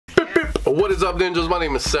What is up, ninjas? My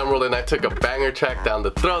name is Semworld, and I took a banger track down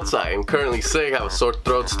the throats. I am currently sick, have a sore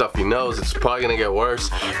throat, stuffy nose. It's probably gonna get worse,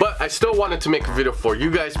 but I still wanted to make a video for you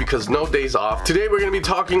guys because no days off. Today we're gonna be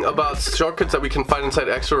talking about shortcuts that we can find inside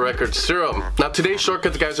X-FER Records Serum. Now today's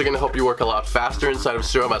shortcuts, guys, are gonna help you work a lot faster inside of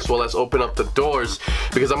Serum, as well as open up the doors,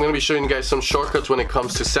 because I'm gonna be showing you guys some shortcuts when it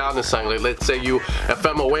comes to sound design. Like, let's say you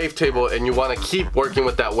FM a wavetable and you want to keep working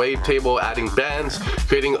with that wavetable, adding bands,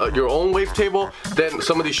 creating your own wavetable, then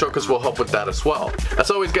some of these shortcuts will help with that as well.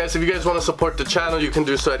 As always, guys, if you guys want to support the channel, you can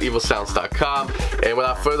do so at evilsounds.com. And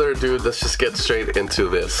without further ado, let's just get straight into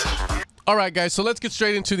this. Alright guys, so let's get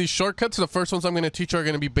straight into these shortcuts. The first ones I'm going to teach you are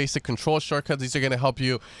going to be basic control shortcuts. These are going to help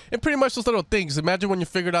you in pretty much those little things. Imagine when you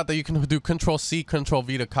figured out that you can do Control-C,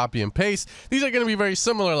 Control-V to copy and paste. These are going to be very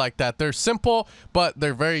similar like that. They're simple, but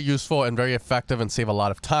they're very useful and very effective and save a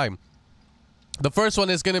lot of time. The first one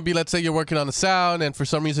is going to be, let's say you're working on a sound and for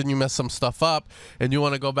some reason you mess some stuff up and you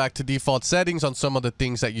want to go back to default settings on some of the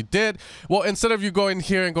things that you did. Well, instead of you going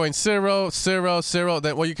here and going 0, 0, 0,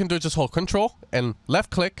 then what you can do is just hold Control and left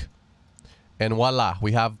click. And voila,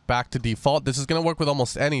 we have back to default. This is going to work with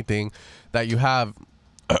almost anything that you have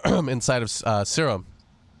inside of Serum.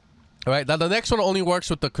 All right, now the next one only works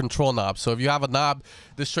with the control knob. So if you have a knob,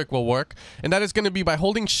 this trick will work. And that is going to be by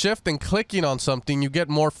holding shift and clicking on something, you get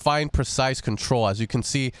more fine, precise control. As you can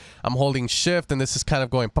see, I'm holding shift and this is kind of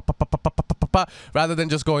going pa, pa, pa, pa, pa, pa, pa, pa, rather than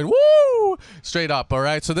just going woo straight up. All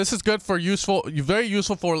right, so this is good for very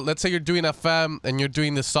useful for, let's say you're doing FM and you're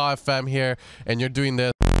doing the saw FM here and you're doing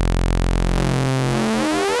this.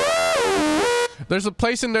 There's a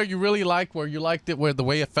place in there you really like where you liked it where the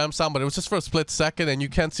way FM sound, but it was just for a split second and you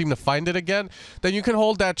can't seem to find it again. Then you can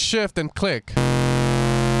hold that shift and click.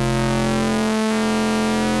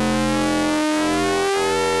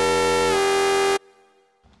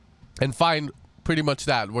 And find pretty much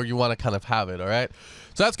that where you want to kind of have it, all right?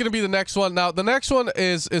 So that's going to be the next one. Now, the next one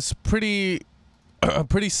is pretty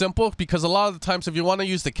simple, because a lot of the times if you want to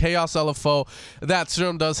use the chaos LFO that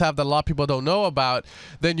Serum does have that a lot of people don't know about,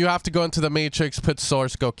 then you have to go into the matrix, put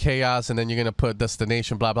source, go chaos, and then you're going to put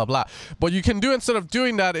destination, blah, blah, blah. What you can do instead of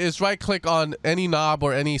doing that is right click on any knob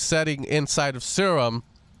or any setting inside of Serum,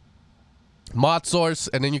 mod source,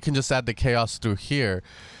 and then you can just add the chaos through here.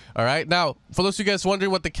 All right, now for those of you guys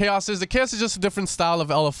wondering what the chaos is just a different style of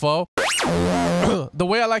LFO. The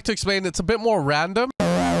way I like to explain it, it's a bit more random.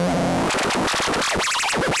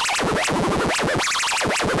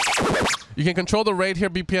 You can control the rate here,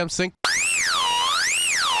 BPM sync.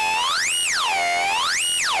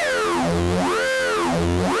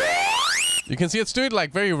 You can see it's doing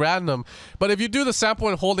like very random, but if you do the sample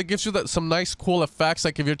and hold, it gives you some nice cool effects,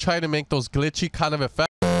 like if you're trying to make those glitchy kind of effects.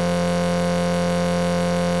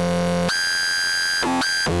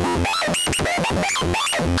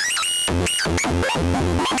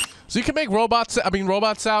 So you can make robot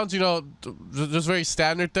sounds, you know, just very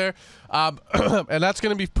standard there. And that's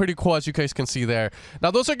going to be pretty cool, as you guys can see there. Now,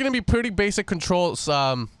 those are going to be pretty basic controls,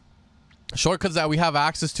 shortcuts that we have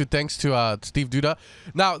access to thanks to Steve Duda.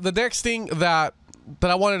 Now, the next thing that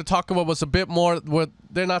I wanted to talk about was a bit more,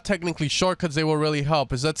 they're not technically shortcuts, they will really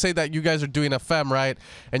help. Is let's say that you guys are doing FM, right?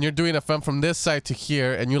 And you're doing FM from this side to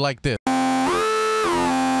here, and you like this.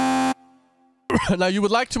 Now, you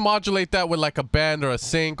would like to modulate that with like a band or a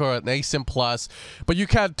sync or an async plus, but you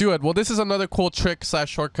can't do it. Well, this is another cool trick /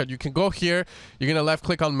 shortcut. You can go here, you're going to left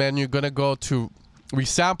click on menu, you're going to go to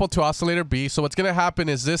resample to oscillator B. So what's going to happen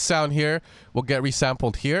is this sound here will get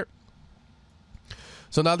resampled here.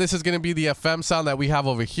 So now this is going to be the FM sound that we have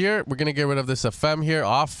over here. We're going to get rid of this FM here,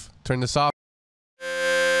 off, turn this off.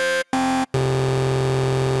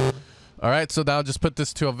 All right, so now just put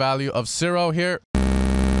this to a value of 0 here.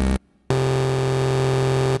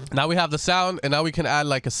 Now we have the sound, and now we can add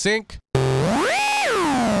like a sync. And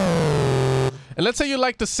let's say you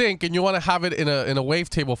like the sync and you want to have it in a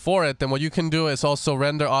wavetable for it, then what you can do is also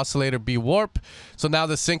render oscillator B warp. So now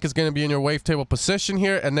the sync is going to be in your wavetable position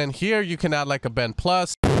here, and then here you can add like a bend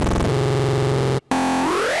plus.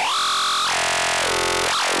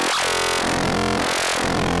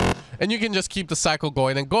 And you can just keep the cycle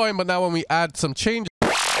going and going, but now when we add some changes,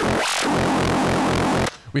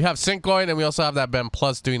 we have sync going, and we also have that bend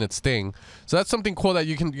plus doing its thing. So that's something cool that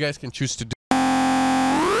you guys can choose to do.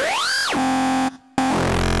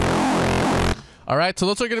 All right, so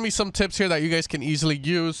those are going to be some tips here that you guys can easily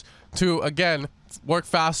use to, again, work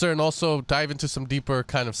faster and also dive into some deeper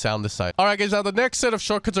kind of sound design. All right, guys, now the next set of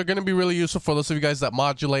shortcuts are going to be really useful for those of you guys that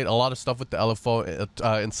modulate a lot of stuff with the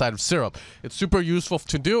LFO inside of Serum. It's super useful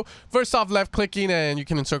to do. First off, left clicking, and you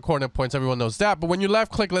can insert coordinate points. Everyone knows that. But when you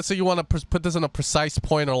left click, let's say you want to put this in a precise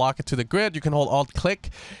point or lock it to the grid, you can hold Alt click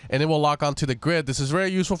and it will lock onto the grid. This is very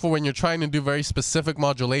useful for when you're trying to do very specific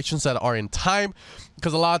modulations that are in time,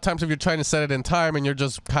 because a lot of times if you're trying to set it in time and you're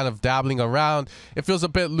just kind of dabbling around, it feels a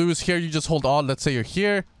bit loose. Here you just hold Alt. Let's say you're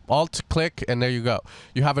here, Alt click, and there you go.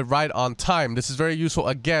 You have it right on time. This is very useful,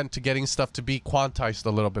 again, to getting stuff to be quantized a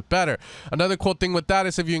little bit better. Another cool thing with that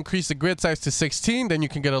is if you increase the grid size to 16, then you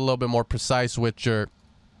can get a little bit more precise with your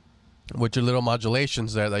little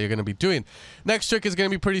modulations there that you're going to be doing. Next trick is going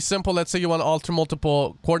to be pretty simple. Let's say you want to alter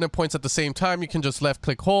multiple coordinate points at the same time. You can just left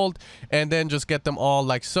click hold and then just get them all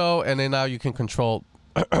like so, and then now you can control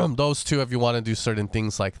those two if you want to do certain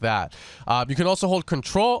things like that. You can also hold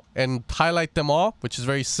control and highlight them all, which is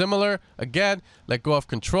very similar. Again, let go of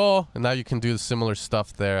control, and now you can do the similar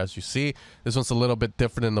stuff there. As you see, this one's a little bit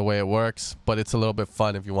different in the way it works, but it's a little bit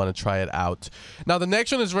fun if you want to try it out. Now the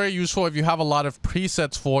next one is very useful if you have a lot of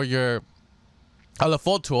presets for your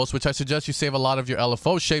LFO tools, which I suggest you save a lot of your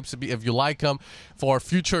LFO shapes if you like them for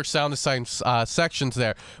future sound design sections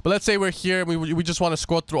there. But let's say we're here and we just want to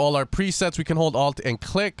scroll through all our presets. We can hold Alt and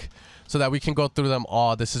click so that we can go through them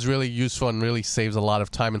all. This is really useful and really saves a lot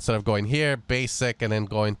of time instead of going here, basic, and then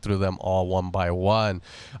going through them all one by one.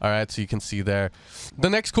 All right, so you can see there. The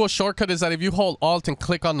next cool shortcut is that if you hold Alt and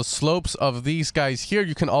click on the slopes of these guys here,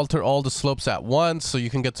 you can alter all the slopes at once, so you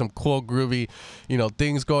can get some cool, groovy, you know,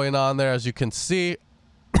 things going on there, as you can see.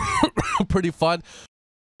 Pretty fun.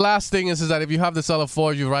 Last thing is that if you have this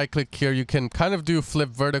LFO, you right click here, you can kind of do flip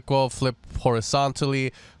vertical, flip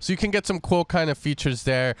horizontally, so you can get some cool kind of features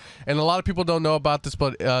there. And a lot of people don't know about this,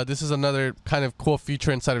 but this is another kind of cool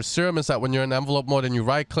feature inside of Serum, is that when you're in envelope mode and you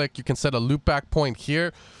right click, you can set a loopback point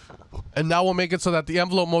here, and that will make it so that the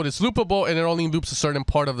envelope mode is loopable and it only loops a certain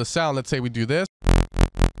part of the sound. Let's say we do this.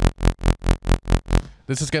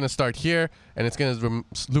 This is going to start here and it's going to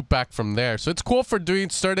loop back from there. So it's cool for doing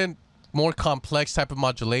certain more complex type of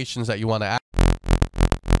modulations that you want to add.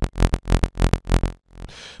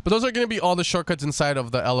 But those are going to be all the shortcuts inside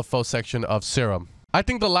of the LFO section of Serum. I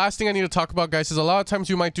think the last thing I need to talk about, guys, is a lot of times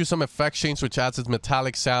you might do some effect change which adds its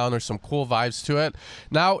metallic sound or some cool vibes to it.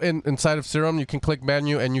 Now inside of Serum, you can click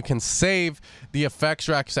menu and you can save the effects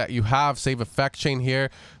tracks that you have, save effect chain here,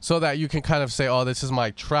 so that you can kind of say, oh, this is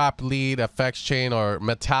my trap lead effects chain, or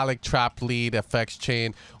metallic trap lead effects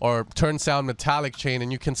chain, or turn sound metallic chain, and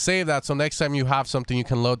you can save that, so next time you have something, you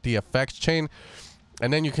can load the effects chain,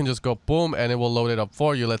 and then you can just go boom and it will load it up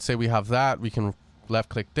for you. Let's say we have that, we can left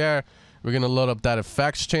click there. We're going to load up that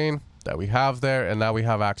effects chain that we have there, and now we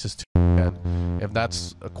have access to it again. If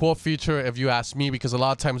that's a cool feature, if you ask me, because a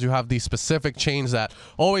lot of times you have these specific chains that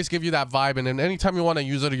always give you that vibe, and then anytime you want to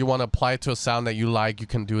use it or you want to apply it to a sound that you like, you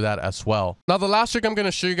can do that as well. Now the last trick I'm going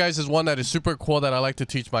to show you guys is one that is super cool that I like to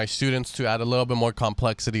teach my students to add a little bit more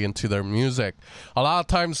complexity into their music. A lot of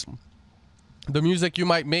times the music you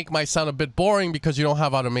might make might sound a bit boring because you don't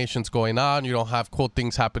have automations going on, you don't have cool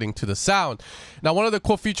things happening to the sound. Now one of the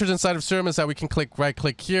cool features inside of Serum is that we can right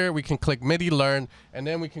click here, we can click MIDI learn, and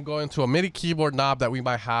then we can go into a MIDI keyboard knob that we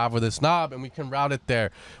might have, or this knob, and we can route it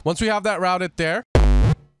there. Once we have that routed there,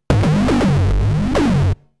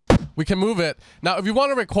 we can move it. Now if you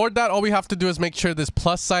want to record that, all we have to do is make sure this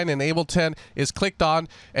plus sign in Ableton is clicked on,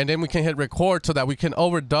 and then we can hit record so that we can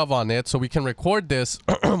overdub on it, so we can record this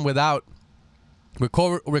without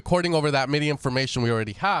recording over that MIDI information we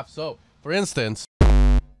already have. So for instance,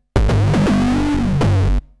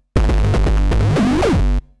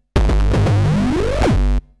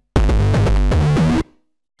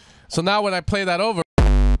 so now when I play that over,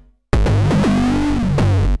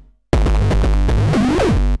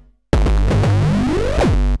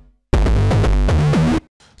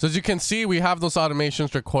 so as you can see, we have those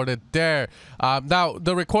automations recorded there. Now,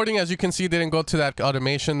 the recording, as you can see, didn't go to that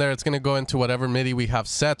automation there. It's going to go into whatever MIDI we have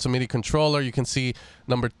set. So MIDI controller, you can see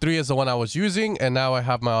number 3 is the one I was using. And now I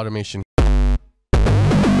have my automation.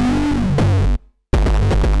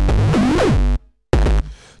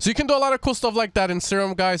 So you can do a lot of cool stuff like that in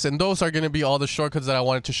Serum, guys, and those are going to be all the shortcuts that I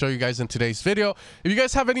wanted to show you guys in today's video. If you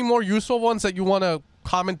guys have any more useful ones that you want to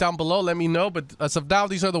comment down below, let me know. But as of now,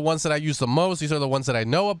 these are the ones that I use the most. These are the ones that I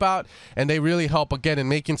know about, and they really help again in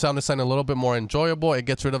making sound design a little bit more enjoyable. It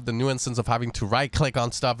gets rid of the nuisance of having to right click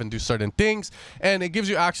on stuff and do certain things, and it gives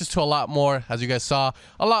you access to a lot more, as you guys saw,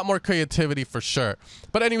 a lot more creativity for sure.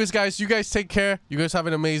 But anyways, guys, you guys take care. You guys have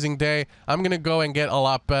an amazing day. I'm gonna go and get a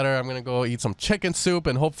lot better. I'm gonna go eat some chicken soup,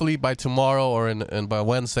 and hopefully by tomorrow or and by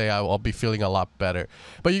Wednesday I'll be feeling a lot better.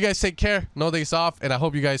 But you guys take care. No days off, and I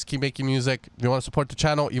hope you guys keep making music. If you want to support the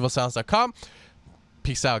channel, evilsounds.com.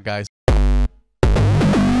 Peace out, guys.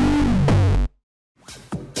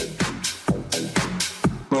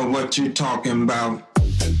 But what you talking about?